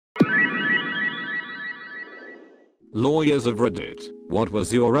Lawyers of Reddit, what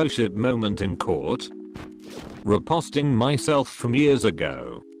was your oh shit moment in court? Reposting myself from years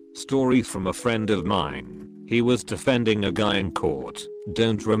ago. Story from a friend of mine. He was defending a guy in court.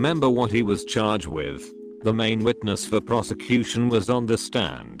 Don't remember what he was charged with. The main witness for prosecution was on the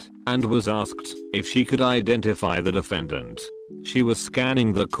stand and was asked if she could identify the defendant. She was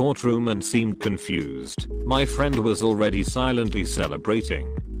scanning the courtroom and seemed confused. My friend was already silently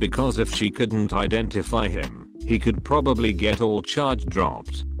celebrating because if she couldn't identify him, he could probably get all charge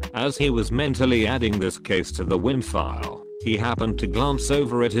dropped. As he was mentally adding this case to the win file, he happened to glance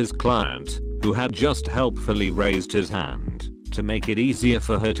over at his client, who had just helpfully raised his hand to make it easier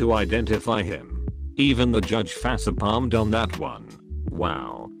for her to identify him. Even the judge facepalmed on that one.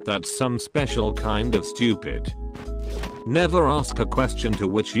 Wow, that's some special kind of stupid. Never ask a question to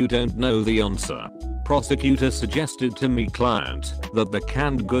which you don't know the answer. Prosecutor suggested to me client that the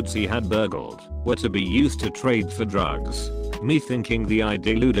canned goods he had burgled were to be used to trade for drugs. Me thinking the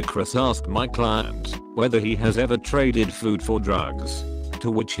idea ludicrous, asked my client whether he has ever traded food for drugs. To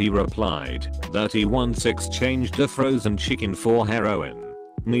which he replied that he once exchanged a frozen chicken for heroin.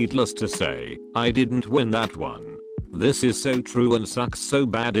 Needless to say, I didn't win that one. This is so true and sucks so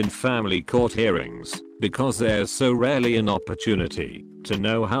bad in family court hearings because there's so rarely an opportunity to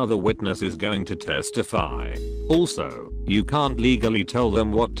know how the witness is going to testify. Also, you can't legally tell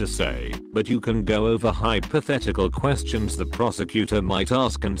them what to say, but you can go over hypothetical questions the prosecutor might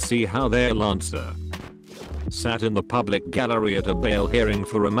ask and see how they'll answer. Sat in the public gallery at a bail hearing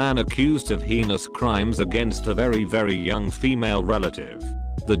for a man accused of heinous crimes against a very young female relative.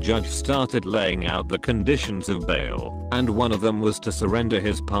 The judge started laying out the conditions of bail, and one of them was to surrender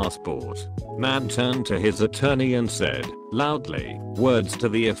his passport. Man turned to his attorney and said, loudly, words to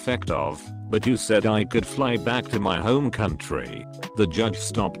the effect of, "But you said I could fly back to my home country." The judge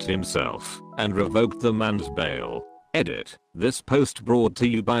stopped himself and revoked the man's bail. Edit. This post brought to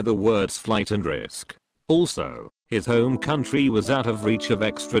you by the words flight and risk. Also, his home country was out of reach of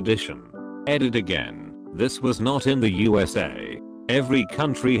extradition. Edit again. This was not in the USA. Every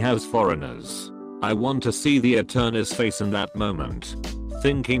country has foreigners. I want to see the attorney's face in that moment.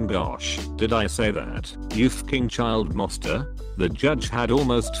 Thinking, gosh, did I say that, you fucking child monster? The judge had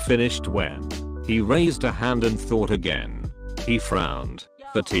almost finished when he raised a hand and thought again. He frowned,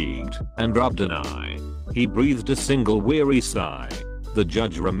 fatigued, and rubbed an eye. He breathed a single weary sigh. The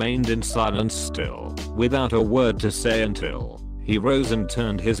judge remained in silence still, without a word to say until he rose and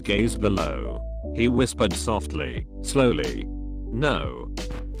turned his gaze below. He whispered softly, slowly, "No."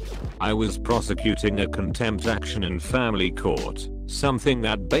 I was prosecuting a contempt action in family court, something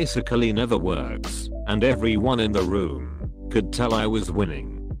that basically never works, and everyone in the room could tell I was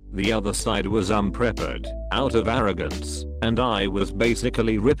winning. The other side was unprepared, out of arrogance, and I was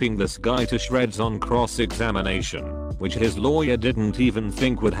basically ripping this guy to shreds on cross-examination, which his lawyer didn't even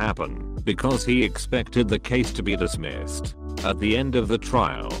think would happen, because he expected the case to be dismissed. At the end of the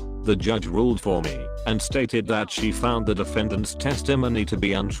trial, the judge ruled for me and stated that she found the defendant's testimony to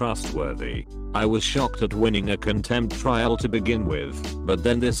be untrustworthy. I was shocked at winning a contempt trial to begin with, but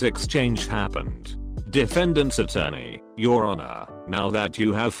then this exchange happened. Defendant's attorney, Your Honor, now that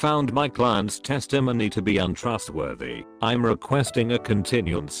you have found my client's testimony to be untrustworthy, I'm requesting a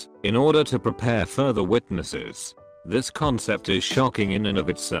continuance in order to prepare further witnesses. This concept is shocking in and of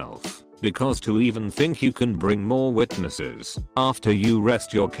itself, because to even think you can bring more witnesses after you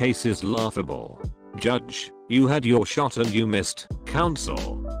rest your case is laughable. Judge, you had your shot and you missed.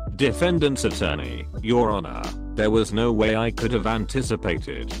 Counsel. Defendant's attorney, Your Honor, there was no way I could have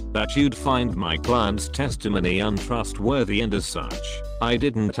anticipated that you'd find my client's testimony untrustworthy, and as such, I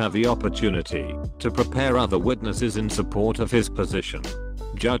didn't have the opportunity to prepare other witnesses in support of his position.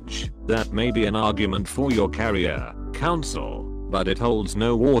 Judge, that may be an argument for your career, counsel, but it holds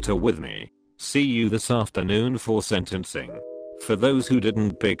no water with me. See you this afternoon for sentencing. For those who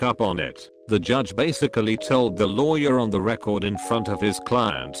didn't pick up on it, the judge basically told the lawyer on the record in front of his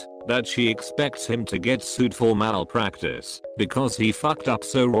client that she expects him to get sued for malpractice because he fucked up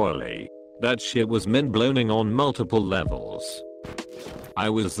so royally. That shit was mind-blowing on multiple levels. I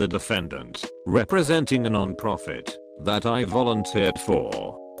was the defendant, representing a non-profit that I volunteered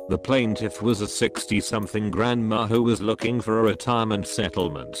for. The plaintiff was a 60-something grandma who was looking for a retirement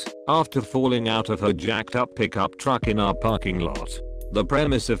settlement after falling out of her jacked-up pickup truck in our parking lot. The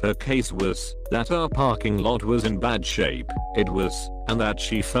premise of her case was that our parking lot was in bad shape, and that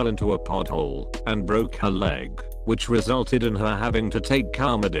she fell into a pothole and broke her leg, which resulted in her having to take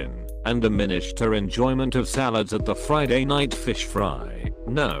Carmadin and diminished her enjoyment of salads at the Friday night fish fry.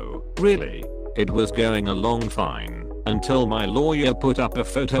 No, really. It was going along fine. until my lawyer put up a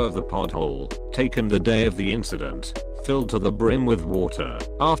photo of the pothole, taken the day of the incident, filled to the brim with water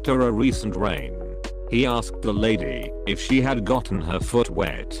after a recent rain. He asked the lady if she had gotten her foot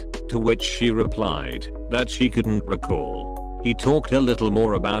wet, to which she replied that she couldn't recall. He talked a little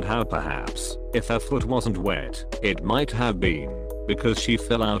more about how perhaps, if her foot wasn't wet, it might have been because she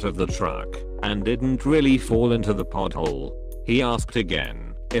fell out of the truck and didn't really fall into the pothole. He asked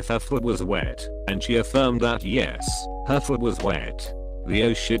again if her foot was wet, and she affirmed that yes, her foot was wet. The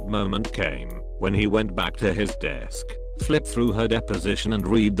oh shit moment came when he went back to his desk, flipped through her deposition and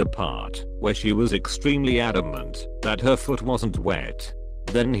read the part where she was extremely adamant that her foot wasn't wet.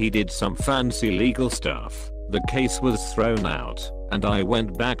 Then he did some fancy legal stuff. The case was thrown out, and I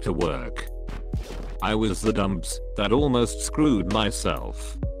went back to work. I was the dumps that almost screwed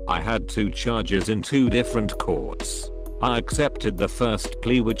myself. I had 2 charges in 2 different courts. I accepted the first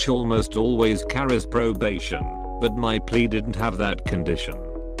plea, which almost always carries probation, but my plea didn't have that condition.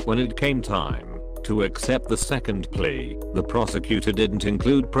 When it came time to accept the second plea, the prosecutor didn't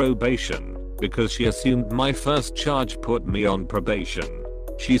include probation because she assumed my first charge put me on probation.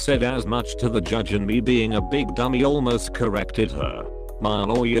 She said as much to the judge, and me being a big dummy almost corrected her. My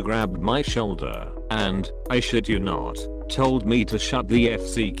lawyer grabbed my shoulder and, I shit you not, told me to shut the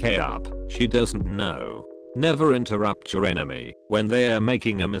FCK up. She doesn't know. Never interrupt your enemy when they are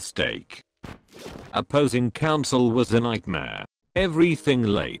making a mistake. Opposing counsel was a nightmare. Everything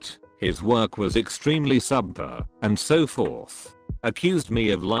late. His work was extremely subpar, and so forth. Accused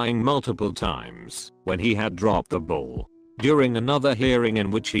me of lying multiple times when he had dropped the ball. During another hearing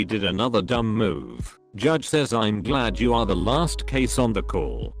in which he did another dumb move, judge says, I'm glad you are the last case on the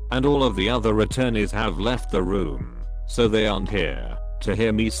call, and all of the other attorneys have left the room, so they aren't here to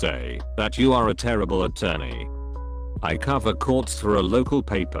hear me say that you are a terrible attorney. I cover courts for a local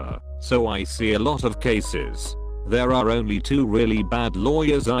paper, so I see a lot of cases. There are only 2 really bad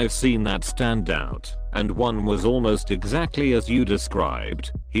lawyers I've seen that stand out, and one was almost exactly as you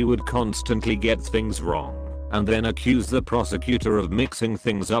described. He would constantly get things wrong and then accuse the prosecutor of mixing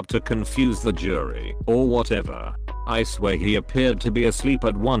things up to confuse the jury or whatever. I swear he appeared to be asleep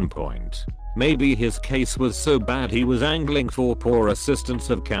at one point. Maybe his case was so bad he was angling for poor assistance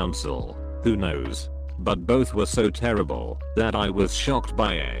of counsel. Who knows? But both were so terrible that I was shocked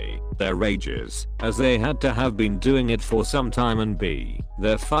by A, their rages, as they had to have been doing it for some time, and B,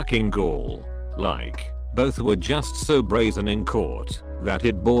 their fucking gall. Like, both were just so brazen in court that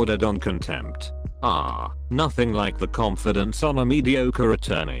it bordered on contempt. Nothing like the confidence on a mediocre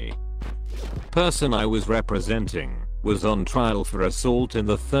attorney. Person I was representing was on trial for assault in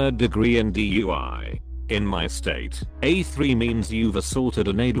the 3rd degree and DUI. In my state, A3 means you've assaulted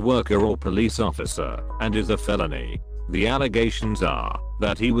an aid worker or police officer and is a felony. The allegations are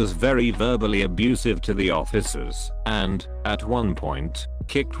that he was very verbally abusive to the officers and, at one point,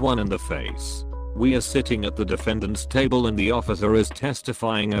 kicked one in the face. We are sitting at the defendant's table and the officer is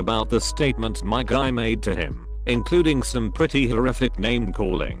testifying about the statements my guy made to him, including some pretty horrific name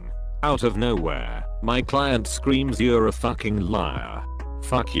calling. Out of nowhere, my client screams, "You're a fucking liar.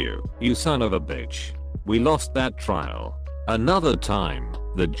 Fuck you, you son of a bitch." We lost that trial. Another time,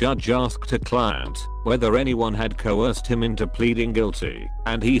 the judge asked a client whether anyone had coerced him into pleading guilty,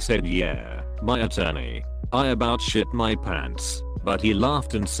 and he said yeah, my attorney. I about shit my pants, but he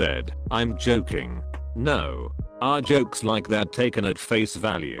laughed and said, "I'm joking." No. Are jokes like that taken at face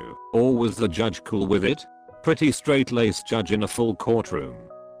value, or was the judge cool with it? Pretty straight-laced judge in a full courtroom.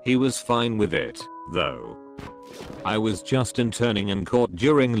 He was fine with it, though. I was just interning in court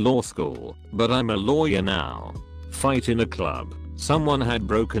during law school, but I'm a lawyer now. Fight in a club. Someone had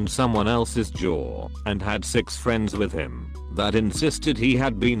broken someone else's jaw and had 6 friends with him that insisted he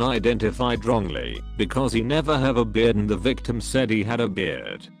had been identified wrongly because he never had a beard and the victim said he had a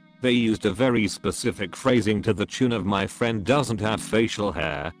beard. They used a very specific phrasing to the tune of "my friend doesn't have facial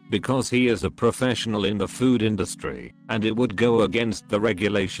hair because he is a professional in the food industry and it would go against the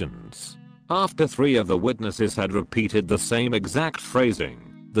regulations." After 3 of the witnesses had repeated the same exact phrasing,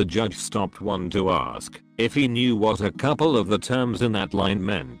 the judge stopped one to ask if he knew what a couple of the terms in that line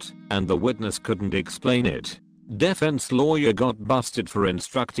meant, and the witness couldn't explain it. Defense lawyer got busted for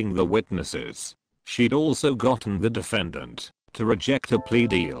instructing the witnesses. She'd also gotten the defendant to reject a plea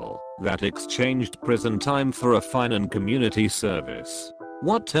deal that exchanged prison time for a fine and community service.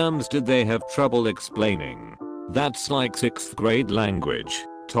 What terms did they have trouble explaining? That's like 6th grade language,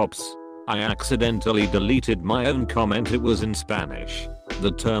 tops. I accidentally deleted my own comment, it was in Spanish.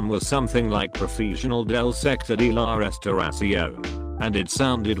 The term was something like profesional del sector de la restauración, and it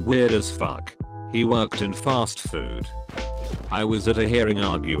sounded weird as fuck. He worked in fast food. I was at a hearing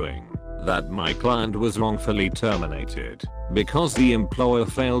arguing that my client was wrongfully terminated because the employer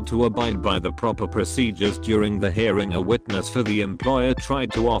failed to abide by the proper procedures during the hearing. A witness for the employer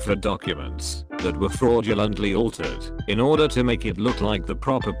tried to offer documents that were fraudulently altered in order to make it look like the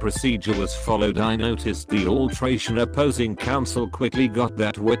proper procedure was followed. I noticed the alteration. Opposing counsel quickly got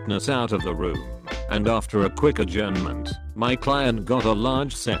that witness out of the room, and after a quick adjournment, my client got a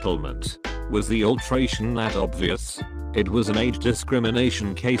large settlement. Was the alteration that obvious? It was an age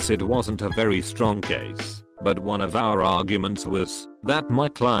discrimination case. It wasn't a very strong case, but one of our arguments was that my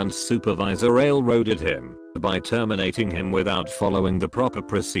client's supervisor railroaded him by terminating him without following the proper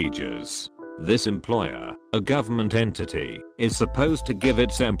procedures. This employer, a government entity, is supposed to give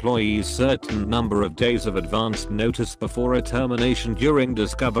its employees certain number of days of advance notice before a termination. During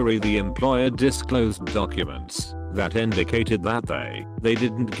discovery, the employer disclosed documents that indicated that they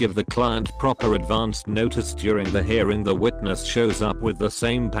didn't give the client proper advance notice. During the hearing, the witness shows up with the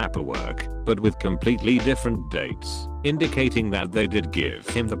same paperwork, but with completely different dates, indicating that they did give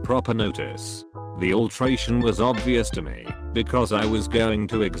him the proper notice. The alteration was obvious to me because I was going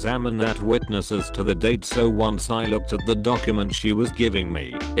to examine that witness as to the date, so once I looked at the document she was giving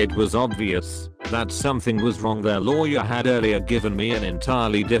me, it was obvious that something was wrong. Their lawyer had earlier given me an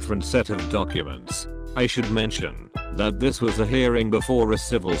entirely different set of documents. I should mention that this was a hearing before a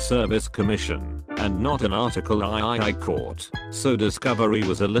civil service commission and not an Article III court, so discovery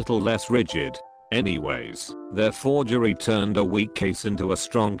was a little less rigid. Anyways, their forgery turned a weak case into a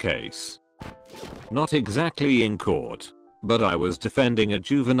strong case. Not exactly in court, but I was defending a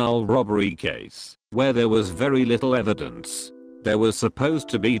juvenile robbery case where there was very little evidence. There was supposed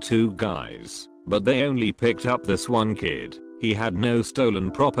to be 2 guys, but they only picked up this one kid. He had no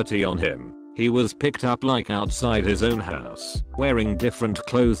stolen property on him. He was picked up like outside his own house, wearing different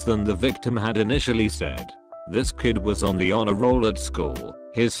clothes than the victim had initially said. This kid was on the honor roll at school.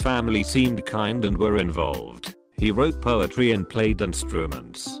 His family seemed kind and were involved. He wrote poetry and played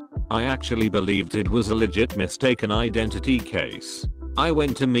instruments. I actually believed it was a legit mistaken identity case. I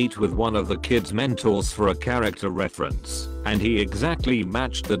went to meet with one of the kid's mentors for a character reference, and he exactly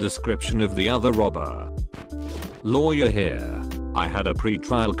matched the description of the other robber. Lawyer here. I had a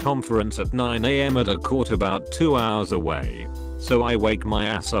pre-trial conference at 9 AM at a court about 2 hours away. So I wake my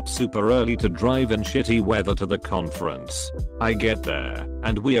ass up super early to drive in shitty weather to the conference. I get there,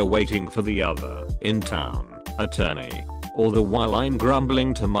 and we are waiting for the other, in town, attorney. All the while I'm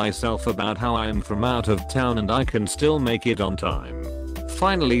grumbling to myself about how I am from out of town and I can still make it on time.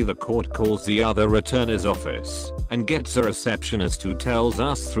 Finally the court calls the other attorney's office and gets a receptionist who tells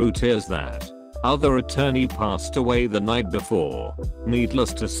us through tears that other attorney passed away the night before.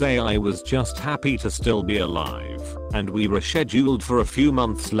 Needless to say, I was just happy to still be alive, and we rescheduled for a few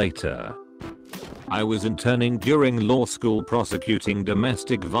months later. I was interning during law school prosecuting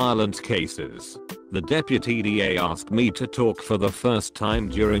domestic violence cases. The deputy DA asked me to talk for the first time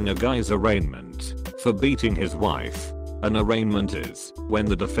during a guy's arraignment for beating his wife. An arraignment is when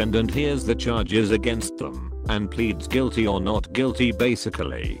the defendant hears the charges against them and pleads guilty or not guilty.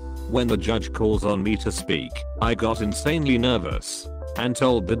 Basically, when the judge calls on me to speak, I got insanely nervous and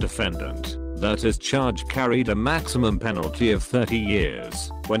told the defendant that his charge carried a maximum penalty of 30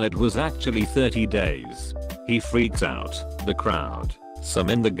 years when it was actually 30 days. He freaks out. The crowd, some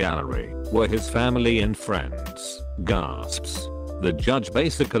in the gallery, were his family and friends, gasps. The judge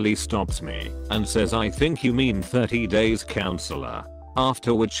basically stops me and says, "I think you mean 30 days, counselor."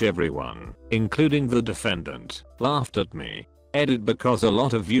 After which everyone, including the defendant, laughed at me. Edit: because a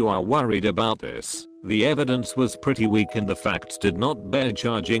lot of you are worried about this. The evidence was pretty weak and the facts did not bear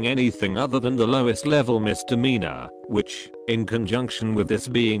charging anything other than the lowest level misdemeanor, which, in conjunction with this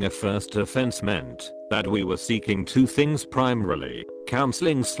being a first offense, meant that we were seeking 2 things primarily: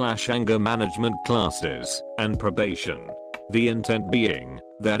 counseling/anger management classes and probation. The intent being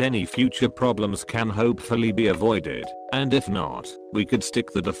that any future problems can hopefully be avoided, and if not, we could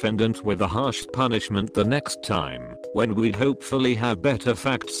stick the defendant with a harsh punishment the next time, when we'd hopefully have better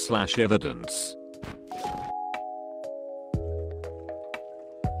facts/evidence.